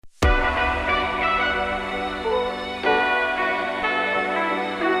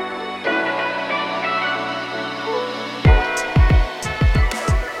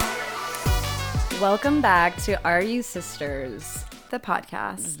Welcome back to Are You Sisters? The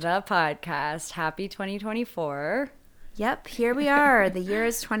podcast. The podcast. Happy 2024. Yep, here we are. The year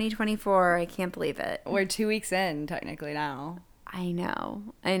is 2024. I can't believe it. We're 2 weeks in technically now. I know.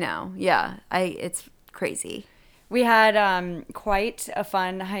 Yeah, it's crazy. We had quite a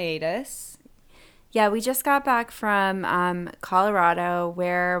fun hiatus. Yeah, we just got back from Colorado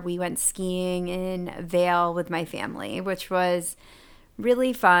where we went skiing in Vail with my family, which was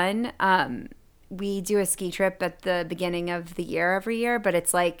really fun. We do a ski trip at the beginning of the year every year, but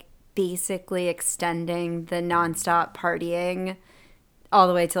it's like basically extending the nonstop partying all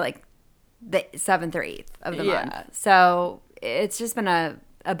the way to like the 7th or 8th of the month. So it's just been a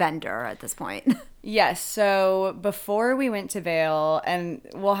bender at this point. Yes. So before we went to Vail, and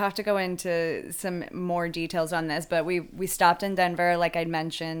we'll have to go into some more details on this, but we stopped in Denver, like I'd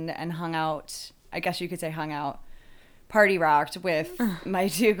mentioned, and hung out. I guess you could say hung out. Party rocked with my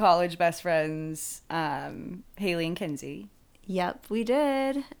two college best friends, Haley and Kinsey. Yep, we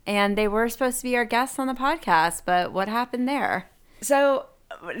did. And they were supposed to be our guests on the podcast, but what happened there? So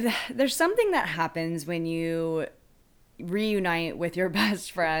there's something that happens when you reunite with your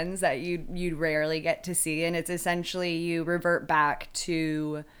best friends that you'd rarely get to see, and it's essentially you revert back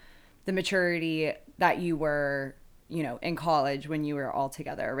to the maturity that you were, in college when you were all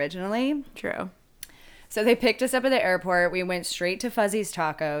together originally. True. So they picked us up at the airport. We went straight to Fuzzy's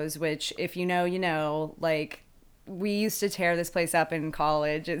Tacos, which if you know, like we used to tear this place up in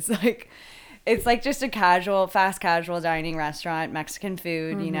college. It's like just a fast casual dining restaurant, Mexican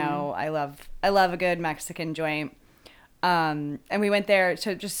food. Mm-hmm. I love a good Mexican joint. And we went there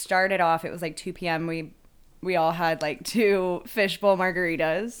to just start it off. It was like 2 p.m. We all had like 2 fishbowl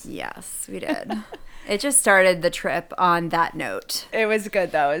margaritas. Yes, we did. It just started the trip on that note. It was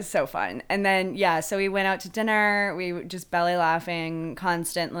good, though. It was so fun. And then, so we went out to dinner. We were just belly laughing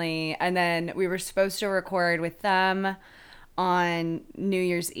constantly. And then we were supposed to record with them on New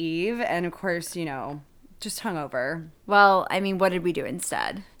Year's Eve. And, of course, just hungover. Well, I mean, what did we do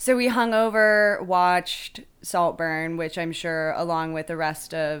instead? So we hungover, watched Saltburn, which I'm sure, along with the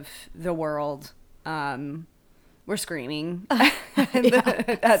rest of the world, we're screaming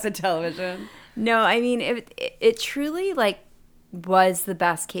at the television. No, I mean, it truly, was the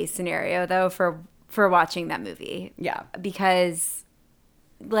best case scenario, though, for watching that movie. Yeah. Because,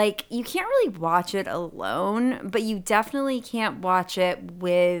 you can't really watch it alone, but you definitely can't watch it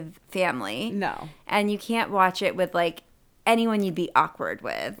with family. No. And you can't watch it with, anyone you'd be awkward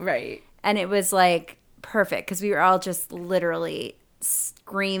with. Right. And it was, perfect, because we were all just literally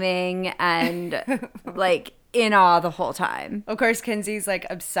screaming and, in awe the whole time. Of course, Kinsey's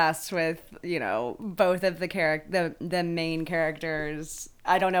obsessed with, both of the main characters.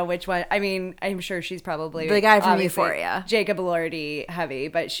 I don't know which one. I mean, I'm sure she's probably the guy from Euphoria, Jacob Elordi heavy,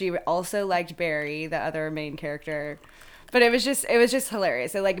 but she also liked Barry, the other main character. But it was just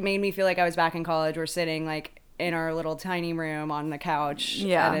hilarious. It made me feel like I was back in college. We're sitting in our little tiny room on the couch,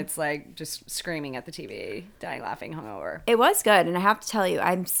 and it's just screaming at the TV, dying laughing, hungover. It was good, and I have to tell you,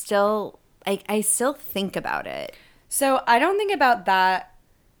 I'm still. I still think about it. So I don't think about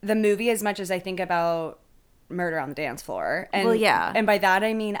the movie as much as I think about Murder on the Dance Floor. And, well, yeah. And by that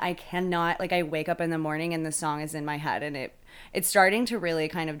I mean I cannot, I wake up in the morning and the song is in my head, and it's starting to really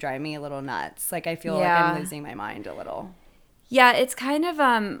kind of drive me a little nuts. I feel like I'm losing my mind a little. Yeah, it's kind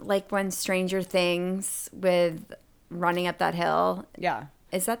of like when Stranger Things with Running Up That Hill. Yeah.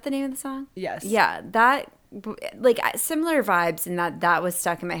 Is that the name of the song? Yes. Yeah, that... similar vibes in that was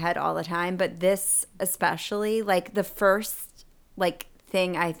stuck in my head all the time, but this especially, the first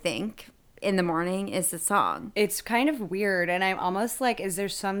thing I think in the morning is the song. It's kind of weird, and I'm almost is there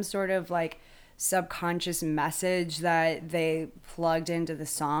some sort of subconscious message that they plugged into the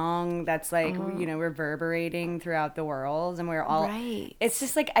song that's reverberating throughout the world, and we're all right. It's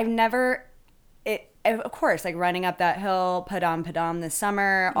just I've never of course, Running Up That Hill, Padam Padam This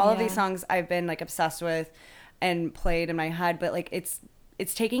Summer, all of these songs I've been obsessed with and played in my head, but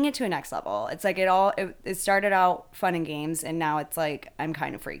it's taking it to a next level. It's it started out fun and games, and now it's I'm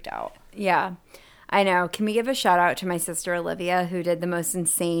kind of freaked out. Yeah, I know. Can we give a shout out to my sister Olivia, who did the most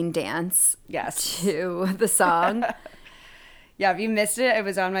insane dance to the song? Yeah, if you missed it, it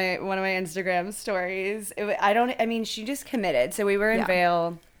was on one of my Instagram stories. She just committed. So we were in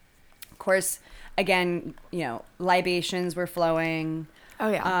Vail. Of course, again, libations were flowing. Oh,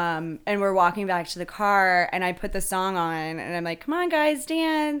 yeah. And we're walking back to the car, and I put the song on, and I'm like, come on, guys,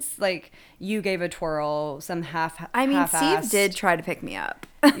 dance. You gave a twirl, some Steve did try to pick me up.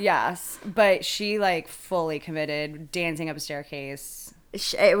 Yes, but she, fully committed, dancing up a staircase.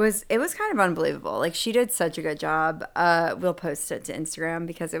 It was kind of unbelievable. Like, she did such a good job. We'll post it to Instagram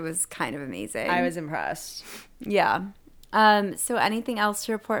because it was kind of amazing. I was impressed. Yeah. So anything else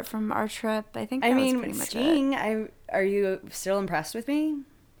to report from our trip? I think that was pretty much skiing, it. Are you still impressed with me?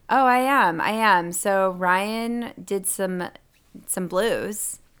 Oh, I am. So Ryan did some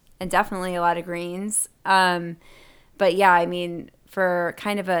blues and definitely a lot of greens. But yeah, I mean, for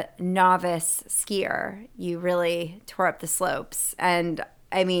kind of a novice skier, you really tore up the slopes. And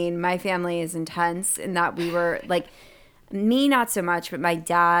I mean, my family is intense in that we were like, me not so much, but my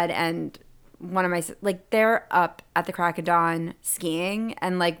dad and one of my, like, they're up at the crack of dawn skiing,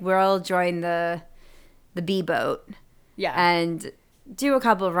 and like we'll join the B boat. Yeah. And do a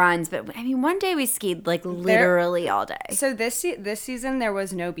couple of runs. But I mean, one day we skied like literally all day. So this season there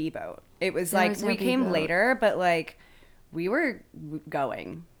was no B boat. It was like we came later, but like we were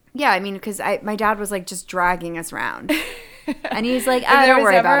going. Yeah, I mean, because my dad was like just dragging us around, and he's like, "Don't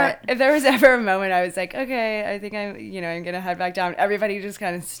worry about it." If there was ever a moment I was like, "Okay, I think I'm gonna head back down," everybody just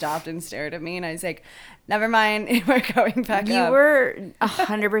kind of stopped and stared at me, and I was like, "Never mind, we're going back up." You were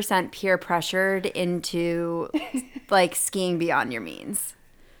 100% peer pressured into like skiing beyond your means.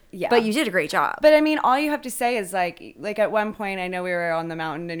 Yeah, but you did a great job. But I mean, all you have to say is like at one point, I know we were on the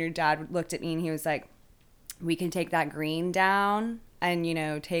mountain, and your dad looked at me, and he was like, "We can take that green down and,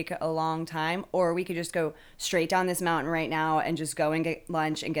 take a long time, or we could just go straight down this mountain right now and just go and get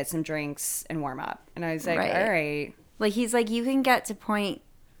lunch and get some drinks and warm up." And I was like, all right. Like, he's like, you can get to point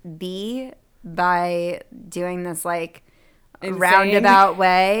B by doing this, like, roundabout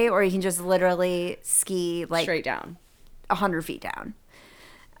way, or you can just literally ski, like, straight down 100 feet down.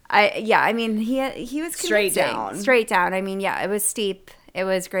 I mean, he was straight down. I mean, yeah, it was steep. It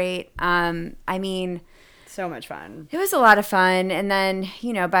was great. I mean, so much fun. It was a lot of fun. And then,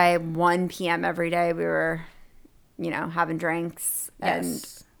 by 1 p.m. every day, we were, having drinks and,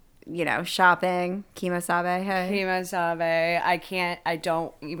 shopping. Kimosabe. Hey. Kimosabe. I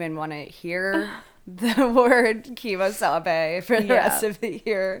don't even want to hear the word kimosabe for the rest of the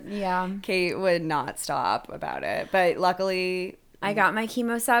year. Yeah. Kate would not stop about it. But luckily, I got my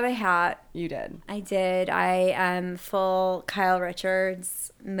kimosabe hat. You did. I did. I am full Kyle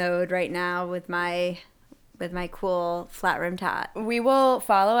Richards mode right now with my cool flat rim hat. We will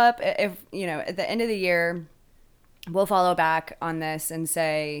follow up if, at the end of the year, we'll follow back on this and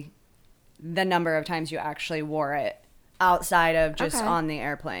say the number of times you actually wore it outside of just on the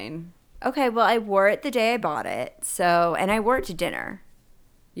airplane. Okay, well, I wore it the day I bought it. And I wore it to dinner.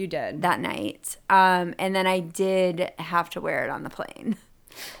 You did. That night. And then I did have to wear it on the plane.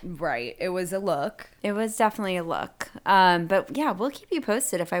 Right. It was a look. It was definitely a look. But yeah, we'll keep you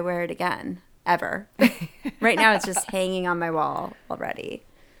posted if I wear it again. Ever. Right now it's just hanging on my wall already.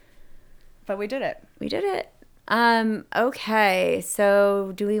 But we did it. We did it. Okay,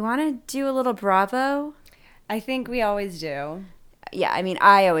 so do we want to do a little Bravo? I think we always do. Yeah, I mean,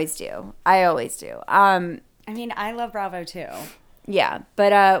 I always do. I mean, I love Bravo too. Yeah,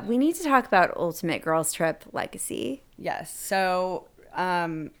 but we need to talk about Ultimate Girls Trip Legacy. Yes. So,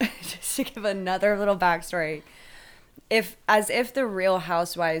 just to give another little backstory, as if the Real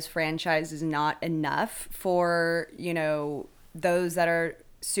Housewives franchise is not enough for, those that are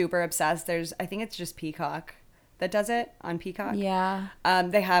super obsessed. I think it's just Peacock that does it on Peacock. Yeah.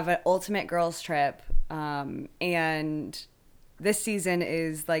 They have an Ultimate Girls Trip, and this season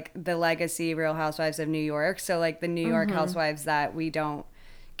is like the legacy Real Housewives of New York. So like the New York housewives that we don't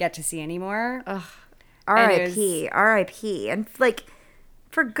get to see anymore. Ugh. R.I.P. And like,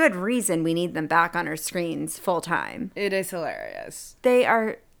 for good reason, we need them back on our screens full time. It is hilarious.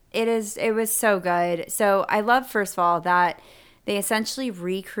 It was so good. So I love, first of all, that they essentially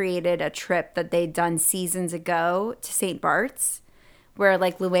recreated a trip that they'd done seasons ago to St. Bart's, where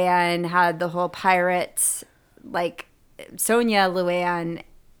like Luann had the whole pirate, like Sonia, Luann,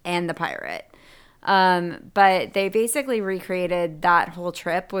 and the pirate. But they basically recreated that whole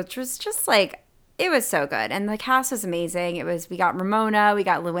trip, which was just like, it was so good. And the cast was amazing. We got Ramona, we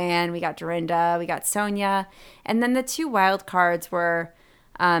got Luann, we got Dorinda, we got Sonia. And then the two wild cards were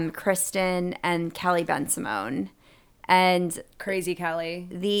Kristen and Kelly Ben-Simone. And Crazy Kelly.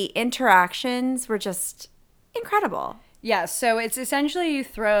 The interactions were just incredible. Yeah, so it's essentially you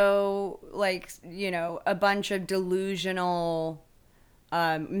throw, like, a bunch of delusional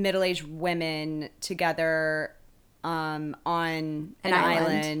middle-aged women together on an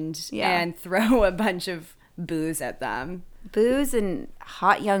island and throw a bunch of booze at them. Booze and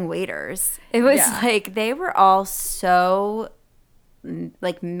hot young waiters. It was like they were all so,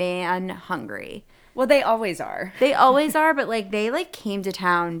 like, man hungry. Well, they always are. They always are, but, like, they, like, came to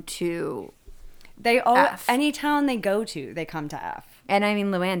town to F. any town they go to, they come to F. And I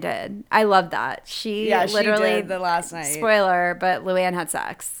mean, Luann did. I love that. She literally did the last night. Spoiler, but Luann had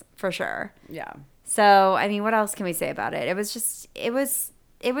sex for sure. Yeah. So I mean, what else can we say about it? It was just it was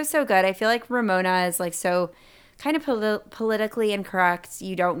so good. I feel like Ramona is like so kind of politically incorrect.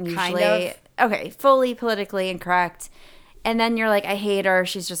 You don't usually fully politically incorrect. And then you're like, I hate her.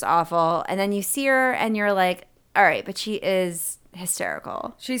 She's just awful. And then you see her and you're like, all right, but she is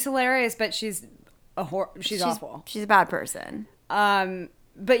hysterical. She's hilarious, but she's awful. She's a bad person.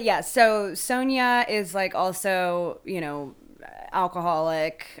 But yeah, so Sonia is like also,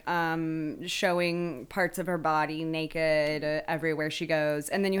 alcoholic, showing parts of her body naked everywhere she goes.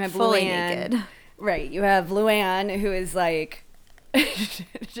 And then you have Fully Luann. naked. Right. You have Luann, who is like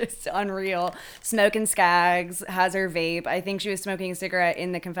just unreal, smoking skags, has her vape. I think she was smoking a cigarette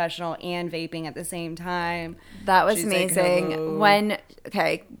in the confessional and vaping at the same time. That was She's amazing.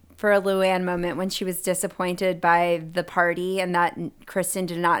 like, For a Luann moment, when she was disappointed by the party and that Kristen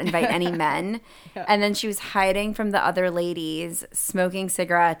did not invite any men. Yeah. And then she was hiding from the other ladies, smoking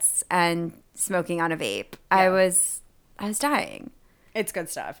cigarettes and smoking on a vape. Yeah. I was dying. It's good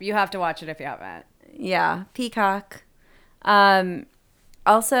stuff. You have to watch it if you haven't. Yeah. Peacock.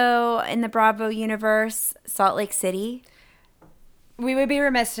 Also in the Bravo universe, Salt Lake City. We would be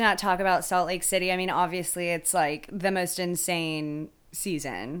remiss to not talk about Salt Lake City. I mean, obviously, it's like the most insane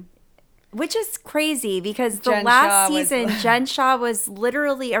season. Which is crazy because last season, Jen Shah was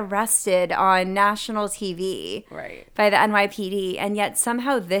literally arrested on national TV by the NYPD. And yet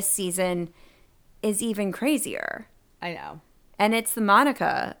somehow this season is even crazier. I know. And it's the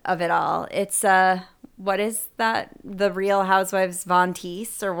Monica of it all. It's, what is that? The Real Housewives Von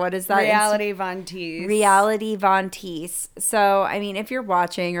Teese? Or what is that? Reality Von Teese. Reality Von Teese. So, I mean, if you're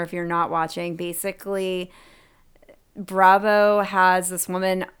watching or if you're not watching, basically Bravo has this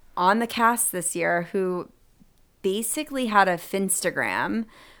woman on the cast this year who basically had a Finstagram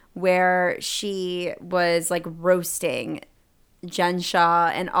where she was like roasting Jen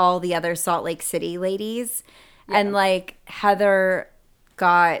Shah and all the other Salt Lake City ladies. Yeah. And like Heather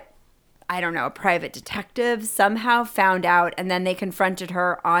got, I don't know, a private detective somehow found out, and then they confronted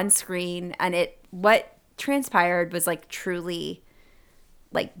her on screen, and what transpired was like truly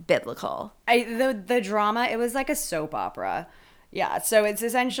like biblical. The drama, it was like a soap opera. Yeah, so it's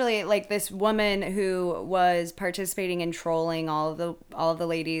essentially like this woman who was participating in trolling all of the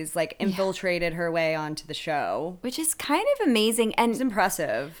ladies, like infiltrated her way onto the show, which is kind of amazing and it's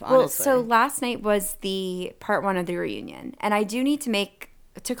impressive. Honestly. Well, so last night was the part 1 of the reunion, and I do need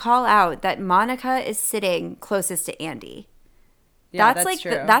to call out that Monica is sitting closest to Andy. Yeah, that's like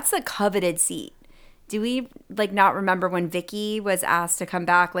true. That's the coveted seat. Do we like not remember when Vicky was asked to come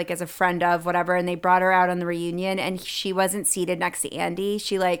back like as a friend of whatever, and they brought her out on the reunion and she wasn't seated next to Andy?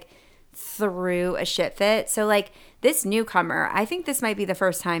 She like threw a shit fit. So like this newcomer, I think this might be the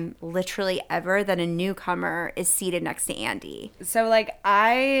first time literally ever that a newcomer is seated next to Andy. So like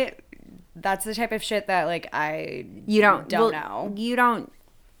that's the type of shit that like I don't know. You don't.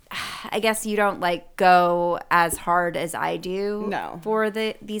 I guess you don't like go as hard as I do for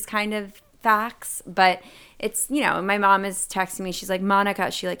these kind of facts, but it's, my mom is texting me. She's like,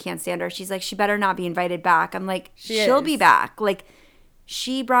 Monica, she like can't stand her. She's like, she better not be invited back. I'm like, she'll be back. Like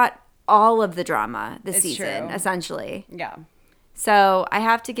she brought all of the drama this season, essentially. Yeah. So I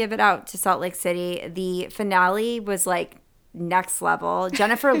have to give it out to Salt Lake City. The finale was like next level.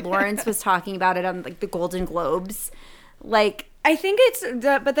 Jennifer Lawrence was talking about it on like the Golden Globes. Like, I think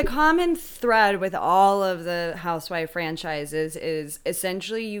but the common thread with all of the housewife franchises is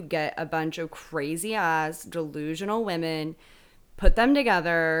essentially you get a bunch of crazy ass delusional women, put them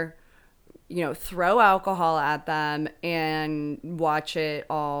together, throw alcohol at them and watch it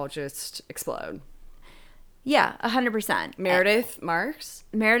all just explode. Yeah, 100%. Meredith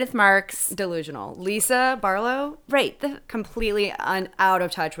Marks. Delusional. Lisa Barlow. Right. Completely out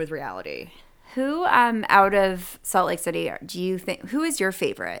of touch with reality. Who out of Salt Lake City do you think, who is your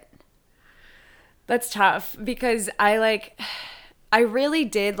favorite? That's tough because I really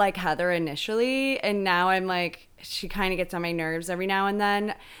did like Heather initially, and now I'm like, she kind of gets on my nerves every now and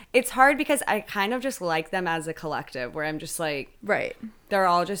then. It's hard because I kind of just like them as a collective where I'm just like, right, they're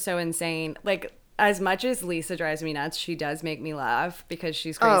all just so insane. Like, as much as Lisa drives me nuts, she does make me laugh because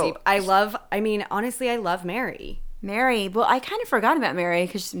she's crazy. Honestly, I love Mary. Well, I kind of forgot about Mary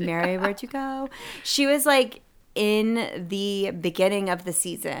because Mary, where'd you go? She was like in the beginning of the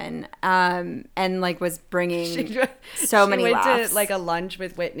season and like was bringing so many laughs. She went to like a lunch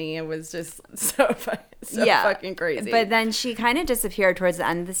with Whitney and was just so fucking crazy. But then she kind of disappeared towards the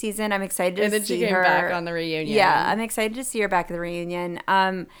end of the season. I'm excited to see her. And then she came back on the reunion. Yeah, I'm excited to see her back at the reunion.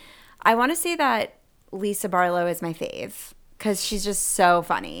 I want to say that Lisa Barlow is my fave because she's just so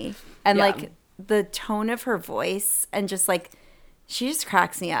funny. And Yeah. like the tone of her voice and just like, she just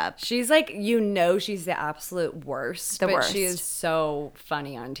cracks me up. She's like, she's the absolute worst, but worst. she is so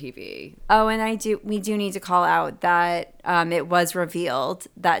funny on TV. Oh, and we do need to call out that it was revealed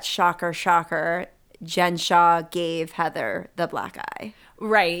that shocker, Jen Shaw gave Heather the black eye.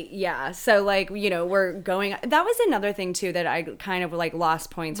 Right, yeah. So, like, we're going... That was another thing, too, that I kind of, like,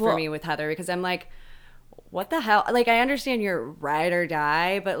 lost points for me with Heather, because I'm like, what the hell? Like, I understand you're ride or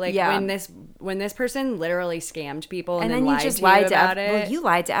die, but, like, when this person literally scammed people and then lied to you about it... Well, you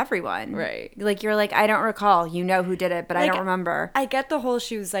lied to everyone. Right. Like, you're like, I don't recall. You know who did it, but I don't remember. I get the whole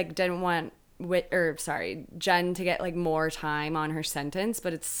she was, like, didn't want... Jen to get like more time on her sentence,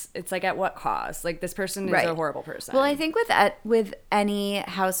 but it's like at what cost? Like this person is a horrible person. Well, I think with any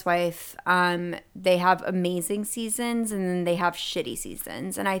housewife, they have amazing seasons and then they have shitty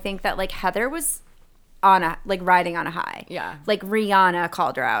seasons, and I think that like Heather was riding on a high. Yeah. Like Rihanna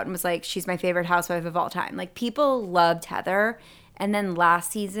called her out and was like, she's my favorite housewife of all time. Like people loved Heather, and then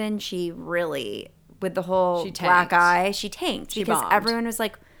last season she really with the whole black eye, she tanked because everyone was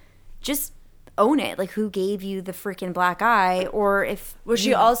like, just own it. Like, who gave you the freaking black eye? Or if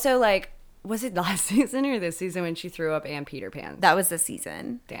she also like, was it last season or this season when she threw up Ann Peter Pan? That was this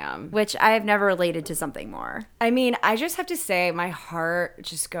season. Damn. Which I have never related to something more. I mean, I just have to say my heart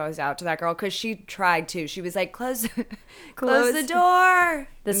just goes out to that girl because she tried to. She was like, close the door.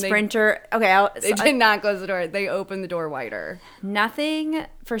 The sprinter. They did not close the door. They opened the door wider. Nothing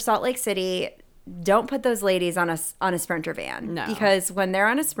for Salt Lake City. Don't put those ladies on a sprinter van. No. Because when they're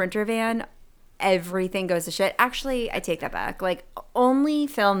on a sprinter van, everything goes to shit. Actually, I take that back. Like, only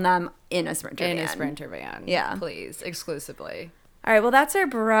film them in a sprinter van. In a sprinter van. Yeah. Please, exclusively. All right, well, that's our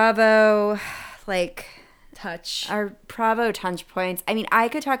Bravo, like... touch. Our Bravo touch points. I mean, I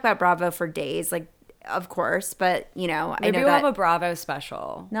could talk about Bravo for days, like, of course, but, Maybe I know we'll have a Bravo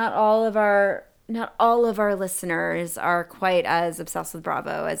special. Not all of our listeners are quite as obsessed with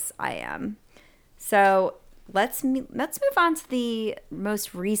Bravo as I am. So... Let's move on to the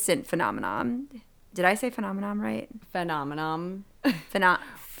most recent phenomenon. Did I say phenomenon right? Phenomenon.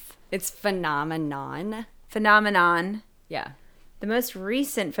 It's phenomenon. Phenomenon. Yeah. The most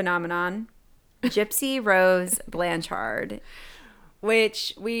recent phenomenon, Gypsy Rose Blanchard.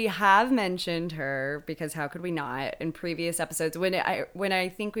 Which we have mentioned her, because how could we not, in previous episodes, when I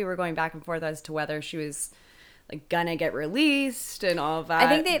think we were going back and forth as to whether she was... like gonna get released and all of that.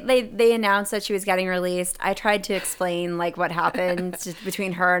 I think they announced that she was getting released. I tried to explain like what happened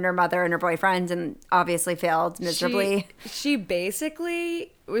between her and her mother and her boyfriend, and obviously failed miserably. She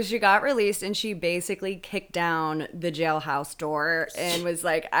got released, and she basically kicked down the jailhouse door and was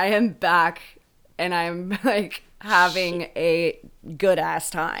like, I am back and I'm like having a good ass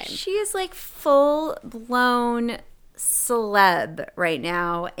time. She is like full blown celeb right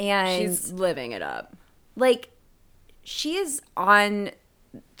now, and she's living it up. Like, she's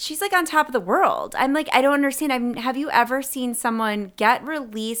like on top of the world. I'm like, I don't understand. Have you ever seen someone get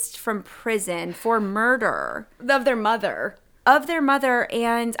released from prison for murder of their mother?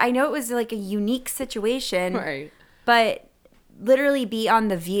 And I know it was like a unique situation, right? But literally be on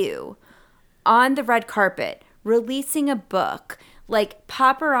The View, on the red carpet, releasing a book. Like,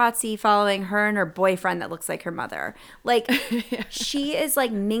 paparazzi following her and her boyfriend that looks like her mother. Like, yeah. She is,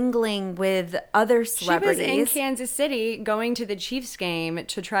 like, mingling with other celebrities. She was in Kansas City going to the Chiefs game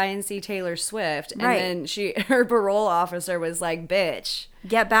to try and see Taylor Swift. And then her parole officer was like, bitch.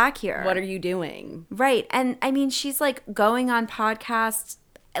 Get back here. What are you doing? Right. And, I mean, she's, like, going on podcasts.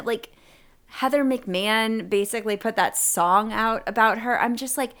 Like, Heather McMahon basically put that song out about her. I'm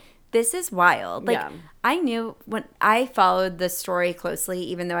just like... This is wild. Like, yeah. I knew when I followed the story closely,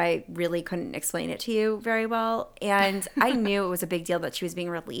 even though I really couldn't explain it to you very well. And I knew it was a big deal that she was being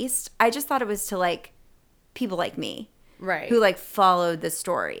released. I just thought it was to, like, people like me. Right. Who, like, followed the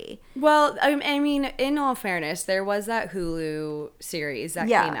story. Well, I mean, in all fairness, there was that Hulu series that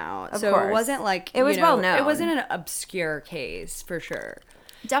came out. So course. It wasn't like, it was well known. It wasn't an obscure case, for sure.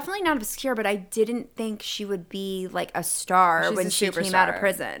 Definitely not obscure, but I didn't think she would be like a star when she came out of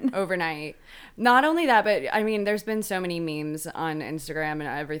prison overnight. Not only that, but I mean, there's been so many memes on Instagram and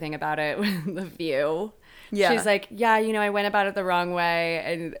everything about it with The View. Yeah. She's like, yeah, I went about it the wrong way.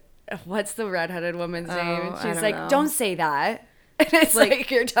 And what's the redheaded woman's name? And she's like, don't say that. And it's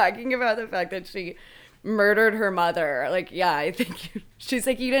like you're talking about the fact that she murdered her mother. Like, yeah, I think she's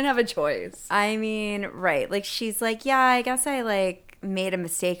like, you didn't have a choice. I mean, right. Like, she's like, yeah, I guess I like made a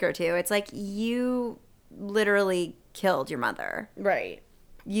mistake or two. It's like, you literally killed your mother. Right.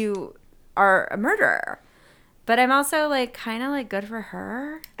 You are a murderer. But I'm also like kind of like good for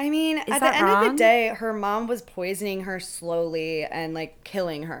her. I mean, Is at the that end of wrong? the day, her mom was poisoning her slowly and like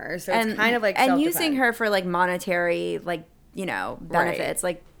killing her. So it's kind of like And using self-defense. her for like monetary like, Right. benefits.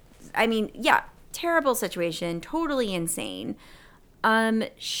 Like I mean, yeah, terrible situation, totally insane.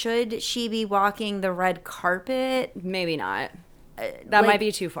 Should she be walking the red carpet? Maybe not. That might Like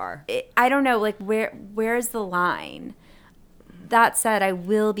be too far. I don't know, like where's the line? That said, I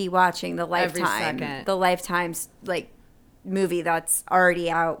will be watching Every second. the Lifetime's like movie that's already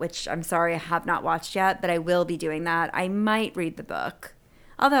out, which I'm sorry I have not watched yet, but I will be doing that. I might read the book.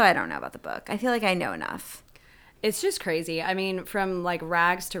 Although I don't know about the book. I feel like I know enough. It's just crazy. I mean, from like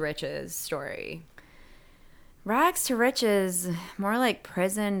rags to riches story. Rags to riches, more like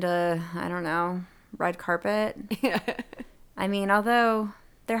prison to, I don't know, red carpet. I mean, although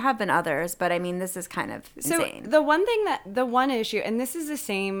there have been others, but I mean, this is kind of So insane. the one issue, and this is the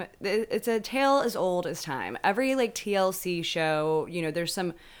same, it's a tale as old as time. Every like TLC show, there's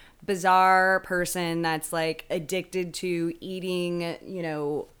some bizarre person that's like addicted to eating,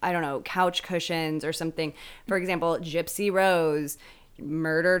 I don't know, couch cushions or something. For example, Gypsy Rose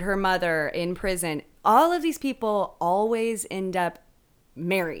murdered her mother in prison. All of these people always end up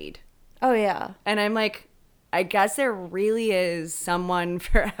married. Oh, yeah. And I'm like, I guess there really is someone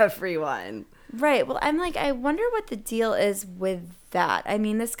for everyone. Right. Well, I'm like, I wonder what the deal is with that. I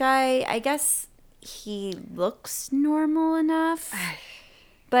mean, this guy, I guess he looks normal enough,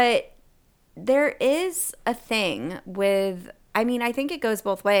 but there is a thing with, I mean, I think it goes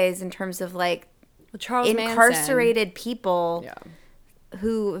both ways in terms of like Charles incarcerated people Yeah.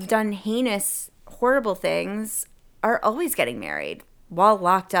 who have done heinous, horrible things are always getting married while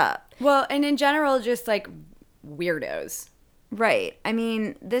locked up. Well, and in general, just like weirdos. Right. I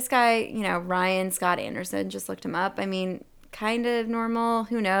mean, this guy, Ryan Scott Anderson, just looked him up. I mean, kind of normal.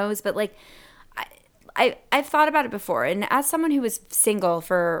 Who knows? But like, I've thought about it before. And as someone who was single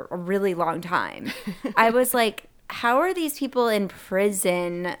for a really long time, I was like, how are these people in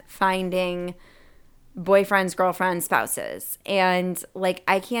prison finding boyfriends, girlfriends, spouses? And like,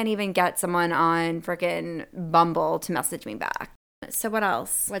 I can't even get someone on frickin' Bumble to message me back. So what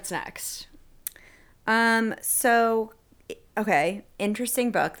else? What's next? So, okay,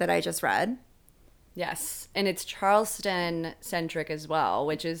 interesting book that I just read. Yes. And it's Charleston centric as well,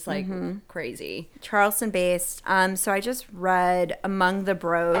 which is like crazy. Charleston based. So I just read Among the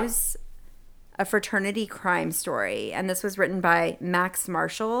Bros, a fraternity crime story, and this was written by Max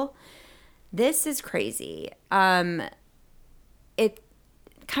Marshall. This is crazy. It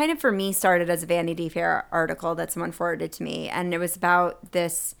kind of for me started as a Vanity Fair article that someone forwarded to me, and it was about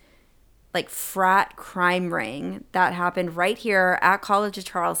this like frat crime ring that happened right here at College of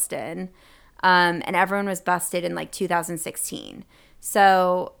Charleston. And everyone was busted in like 2016.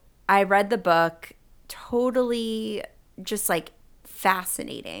 So I read the book, totally just like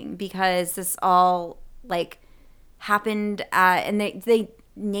fascinating because this all like happened at, and they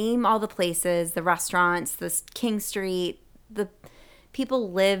name all the places, the restaurants, this King Street, the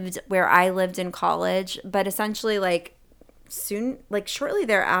people lived where I lived in college, but essentially like shortly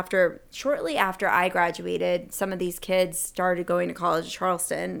after I graduated, some of these kids started going to college in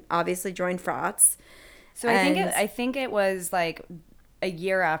Charleston, obviously joined frats. So I think it was like a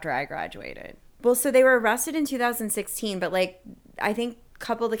year after I graduated. Well, so they were arrested in 2016, but like I think a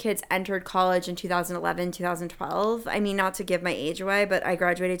couple of the kids entered college in 2011, 2012. I mean, not to give my age away, but I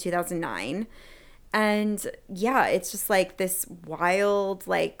graduated 2009. And yeah, it's just like this wild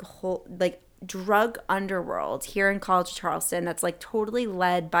like whole like drug underworld here in College of Charleston that's like totally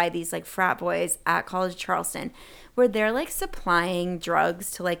led by these like frat boys at College of Charleston, where they're like supplying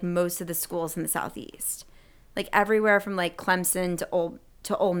drugs to like most of the schools in the Southeast, like everywhere from like Clemson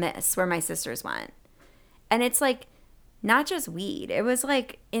to Ole Miss, where my sisters went. And it's like not just weed, it was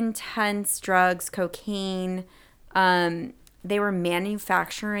like intense drugs, cocaine. They were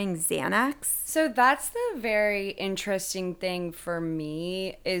manufacturing Xanax. So that's the very interesting thing for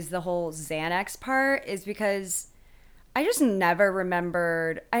me is the whole Xanax part is because I just never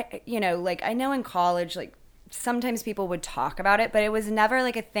remembered. I know in college, like sometimes people would talk about it, but it was never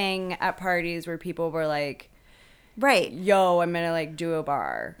like a thing at parties where people were like, right, yo, I'm gonna like do a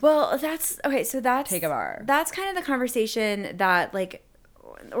bar. Well, that's okay. So take a bar. That's kind of the conversation that like,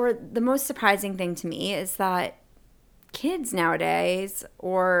 or the most surprising thing to me is that kids nowadays,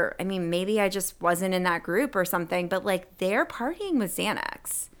 or I mean, maybe I just wasn't in that group or something, but like they're partying with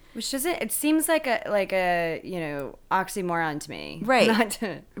Xanax. Which doesn't, it seems like a oxymoron to me.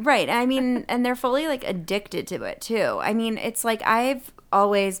 Right. Right. I mean, and they're fully like addicted to it too. I mean, it's like I've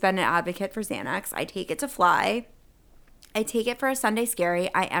always been an advocate for Xanax. I take it to fly. I take it for a Sunday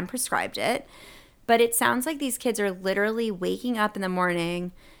scary. I am prescribed it. But it sounds like these kids are literally waking up in the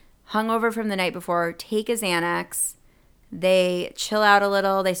morning, hungover from the night before, take a Xanax, they chill out a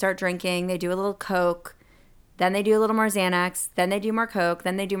little, they start drinking, they do a little Coke, then they do a little more Xanax, then they do more Coke,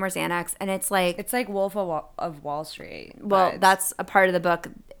 then they do more Xanax, and it's like Wolf of Wall Street. Well, that's a part of the book.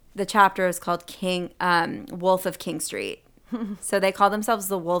 The chapter is called Wolf of King Street. So they call themselves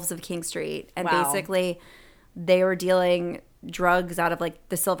the Wolves of King Street, and Wow. basically they were dealing drugs out of like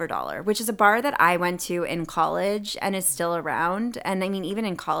the Silver Dollar, which is a bar that I went to in college and is still around. And I mean, even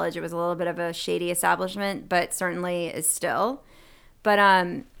in college, it was a little bit of a shady establishment, but certainly is still. But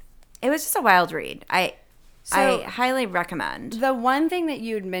it was just a wild read. I highly recommend. The one thing that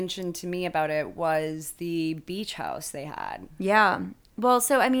you had mentioned to me about it was the beach house they had. Yeah. Well,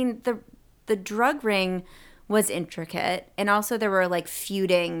 so I mean, the drug ring was intricate, and also there were like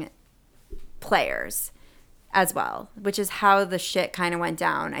feuding players as well, which is how the shit kind of went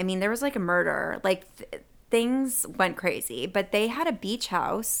down. I mean, there was like a murder, like things went crazy, but they had a beach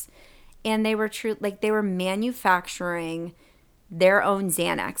house, and they were they were manufacturing their own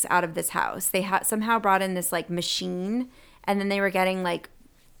Xanax out of this house. They somehow brought in this like machine, and then they were getting like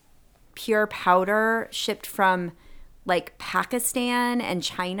pure powder shipped from like Pakistan and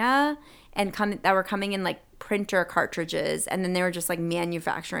China, and that were coming in like printer cartridges, and then they were just like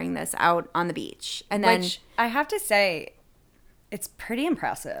manufacturing this out on the beach. And then, which I have to say, it's pretty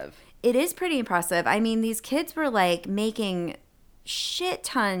impressive. It is pretty impressive. I mean, these kids were like making shit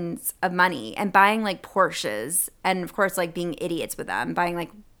tons of money and buying like Porsches, and of course like being idiots with them, buying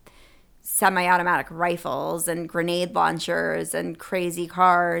like semi-automatic rifles and grenade launchers and crazy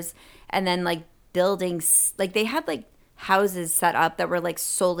cars, and then like buildings, like they had like houses set up that were like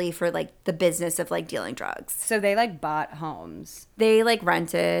solely for like the business of like dealing drugs. So they like bought homes. They like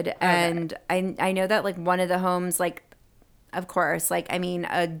rented, and I know that like one of the homes, like, of course, like, I mean,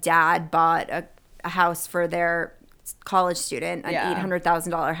 a dad bought a house for their college student, an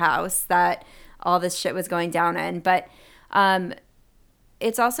 $800,000 house that all this shit was going down in. But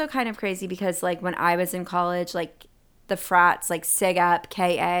it's also kind of crazy because like when I was in college, like the frats, like Sig Up,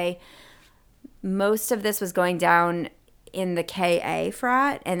 KA, most of this was going down in the KA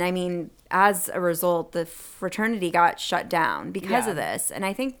frat. And I mean, as a result, the fraternity got shut down because of this. And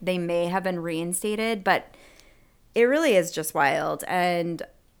I think they may have been reinstated, but it really is just wild. And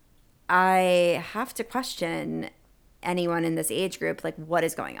I have to question anyone in this age group, like, what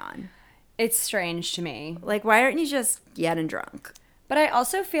is going on? It's strange to me. Like, why aren't you just getting drunk? But I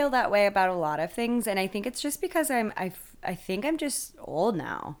also feel that way about a lot of things, and I think it's just because I think I'm just old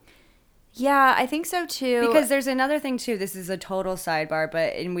now. Yeah, I think so too. Because there's another thing too. This is a total sidebar,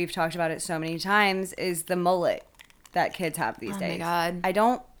 and we've talked about it so many times. Is the mullet that kids have these days? Oh my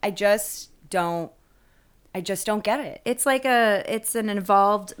God! I just don't get it. It's like it's an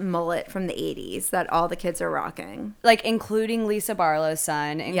evolved mullet from the 80s that all the kids are rocking. Like, including Lisa Barlow's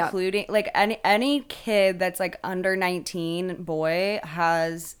son, including like any kid that's like under 19 boy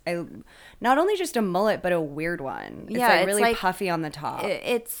has not only just a mullet, but a weird one. It's like really like puffy on the top.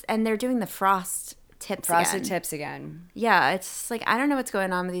 And they're doing the frosted tips again. Yeah, it's like, I don't know what's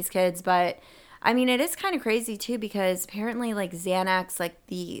going on with these kids, but I mean, it is kind of crazy too, because apparently like Xanax, like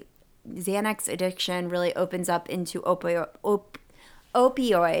the Xanax addiction really opens up into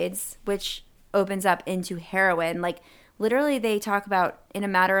opioids, which opens up into heroin. Like, literally, they talk about in a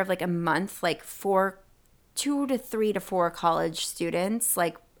matter of like a month, like 2 to 3 to 4 college students,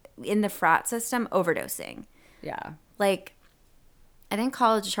 like in the frat system, overdosing. Yeah. Like, I think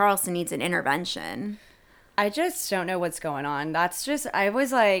College of Charleston needs an intervention. I just don't know what's going on. That's just, I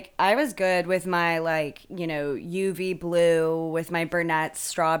was good with my like, you know, UV blue with my Burnett's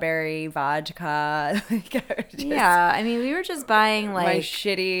strawberry vodka. Yeah, I mean, we were just buying like my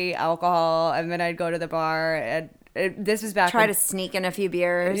shitty alcohol, and then I'd go to the bar, and this was back to sneak in a few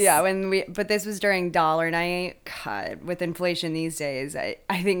beers. Yeah, but this was during dollar night. God, with inflation these days, I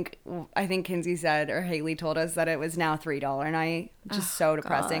think Kinsey said, or Haley told us, that it was now $3 night, which is so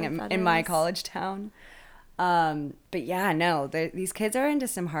depressing in my college town. But yeah, no, these kids are into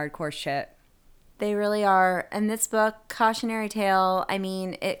some hardcore shit. They really are. And this book, Cautionary Tale, I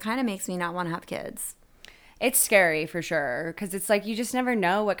mean, it kind of makes me not want to have kids. It's scary for sure, because it's like you just never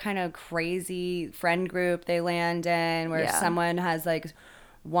know what kind of crazy friend group they land in, where someone has like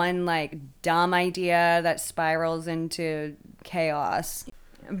one like dumb idea that spirals into chaos.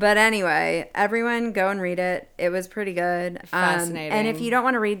 But anyway, everyone go and read it. It was pretty good. Fascinating. And if you don't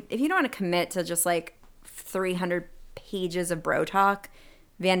want to commit to just like 300 pages of bro talk,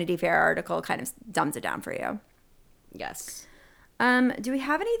 Vanity Fair article kind of dumbs it down for you. Yes. Do we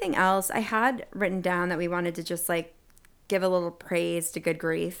have anything else? I had written down that we wanted to just like give a little praise to Good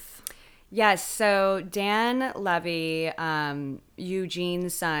Grief. Yes, so Dan Levy,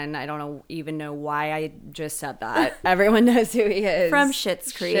 Eugene's son, I don't even know why I just said that. Everyone knows who he is. From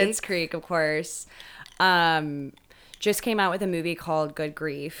Schitt's Creek. Schitt's Creek, of course. Just came out with a movie called Good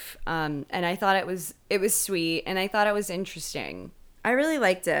Grief. And I thought it was sweet, and I thought it was interesting. I really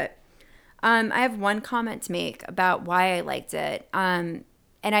liked it. I have one comment to make about why I liked it. And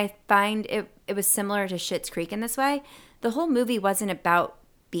I find it was similar to Schitt's Creek in this way. The whole movie wasn't about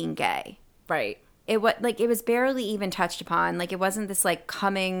being gay. Right. It was barely even touched upon. Like, it wasn't this like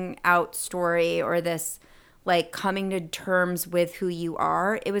coming out story or this like coming to terms with who you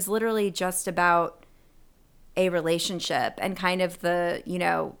are. It was literally just about a relationship and kind of the, you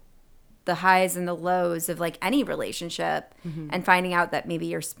know, the highs and the lows of like any relationship, and finding out that maybe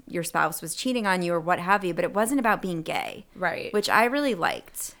your spouse was cheating on you or what have you, but it wasn't about being gay. Right. Which I really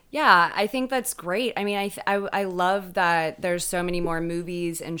liked. Yeah, I think that's great. I mean, I love that there's so many more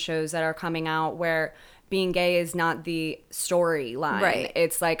movies and shows that are coming out where being gay is not the storyline. Right.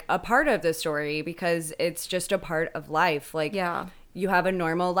 It's like a part of the story because it's just a part of life. Like, Yeah. you have a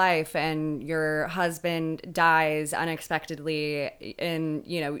normal life and your husband dies unexpectedly, and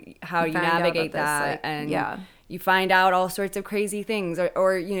you know how you find out navigate about this, that, like, and yeah. you find out all sorts of crazy things,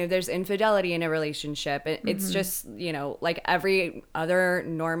 or you know there's infidelity in a relationship. It's just, you know, like every other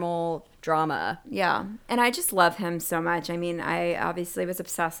normal drama. Yeah. And I just love him so much. I mean, I obviously was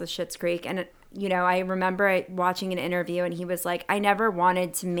obsessed with Schitt's Creek. And, you know, I remember watching an interview and he was like, I never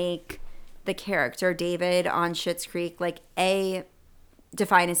wanted to make the character David on Schitt's Creek, like, A,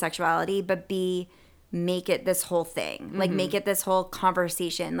 define his sexuality, but B, make it this whole thing. Like, make it this whole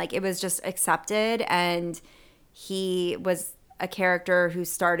conversation. Like, it was just accepted. And he was a character who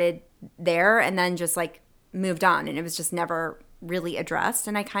started there and then just, like, moved on. And it was just never really addressed,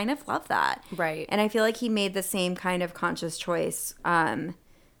 and I kind of love that. Right. And I feel like he made the same kind of conscious choice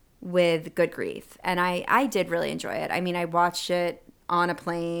with Good Grief, and I did really enjoy it. I mean, I watched it on a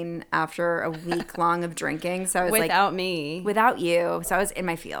plane after a week long of drinking, so I was Without me. without you, so I was in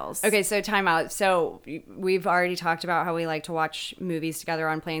my feels. Okay, so time out. So we've already talked about how we like to watch movies together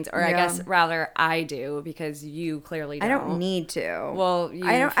on planes, or I Yeah. guess rather I do, because you clearly don't. I don't need to. Well,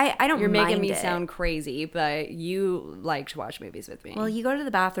 I don't. You're making mind me it. sound crazy, but you like to watch movies with me. Well, you go to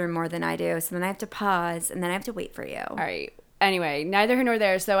the bathroom more than I do, so then I have to pause, and then I have to wait for you. All right. Anyway, neither here nor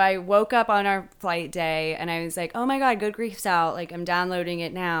there. So I woke up on our flight day and I was like, oh my God, Good Grief's out. Like, I'm downloading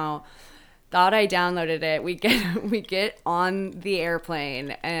it now. Thought I downloaded it. We get on the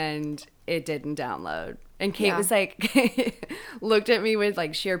airplane and it didn't download. And Kate was like, looked at me with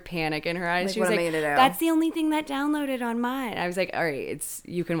like sheer panic in her eyes. Like, she was what am like, I gonna do? that's the only thing that downloaded on mine. I was like, all right,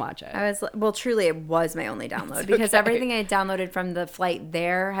 you can watch it. I was well, truly, it was my only download because everything I had downloaded from the flight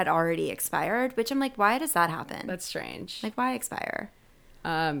there had already expired. Which I'm like, why does that happen? That's strange. Like, why expire?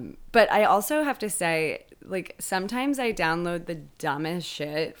 But I also have to say, like, sometimes I download the dumbest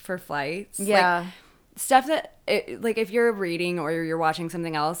shit for flights. Yeah. Like, stuff that, like, if you're reading or you're watching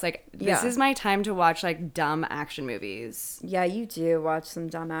something else, like, this is my time to watch, like, dumb action movies. Yeah, you do watch some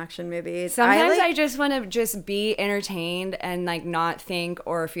dumb action movies. Sometimes I just want to just be entertained and, like, not think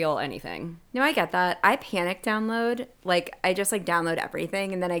or feel anything. No, I get that. I panic download. Like, I just, like, download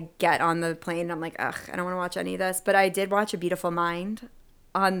everything, and then I get on the plane, and I'm like, ugh, I don't want to watch any of this. But I did watch A Beautiful Mind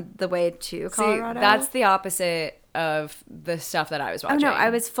on the way to Colorado. See, that's the opposite of the stuff that I was watching. Oh, no, I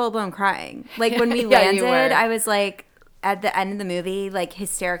was full-blown crying. Like, when we Yeah, you landed, were. I was, like, at the end of the movie, like,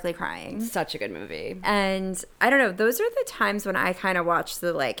 hysterically crying. Such a good movie. And I don't know, those are the times when I kind of watch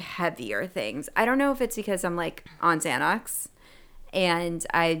the, like, heavier things. I don't know if it's because I'm, like, on Xanax and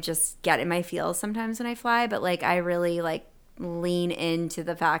I just get in my feels sometimes when I fly, but, like, I really, like, lean into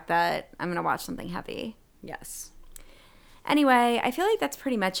the fact that I'm going to watch something heavy. Yes. Anyway, I feel like that's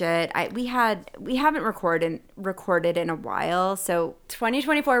pretty much it. We haven't recorded in a while, so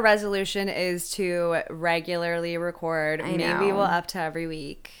 2024 resolution is to regularly record. I Maybe know. we'll up to every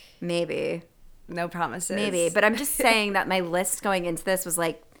week. maybe. No promises. Maybe, but I'm just saying that my list going into this was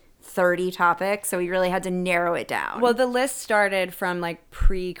like 30 topics, so we really had to narrow it down. Well, the list started from like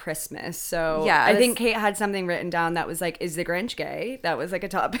pre-Christmas, so Yeah, I think Kate had something written down that was like, "Is the Grinch gay?" That was like a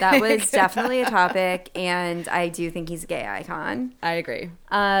topic. that was definitely a topic, and I do think he's a gay icon. I agree.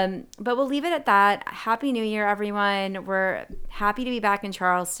 But we'll leave it at that. Happy New Year, everyone. We're happy to be back in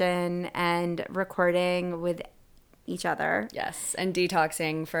Charleston and recording with each other. Yes, and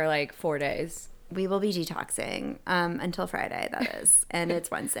detoxing for like 4 days. We will be detoxing until Friday, that is. And it's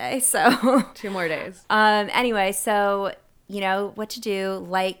Wednesday, so. 2 more days. Anyway, so you know what to do.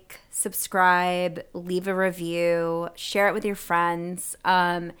 Like, subscribe, leave a review, share it with your friends.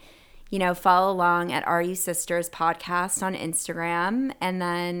 follow along at Are You Sisters podcast on Instagram, and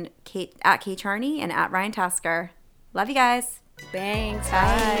then Kate at Kate Charney and at Ryan Tasker. Love you guys. Thanks.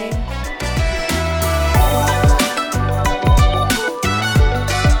 Bye. Bye.